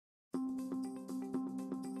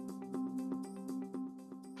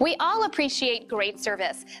We all appreciate great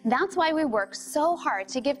service. That's why we work so hard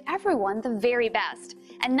to give everyone the very best.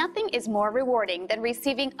 And nothing is more rewarding than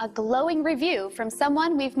receiving a glowing review from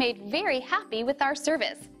someone we've made very happy with our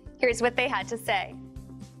service. Here's what they had to say.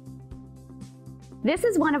 This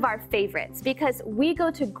is one of our favorites because we go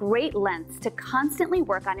to great lengths to constantly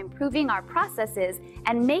work on improving our processes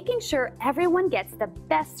and making sure everyone gets the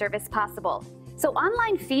best service possible. So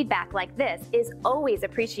online feedback like this is always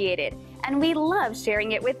appreciated, and we love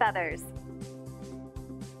sharing it with others.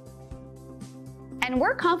 And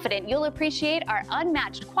we're confident you'll appreciate our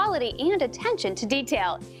unmatched quality and attention to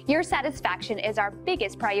detail. Your satisfaction is our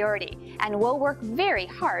biggest priority, and we'll work very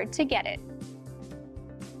hard to get it.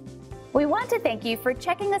 We want to thank you for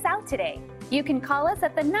checking us out today. You can call us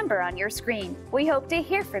at the number on your screen. We hope to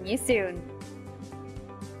hear from you soon.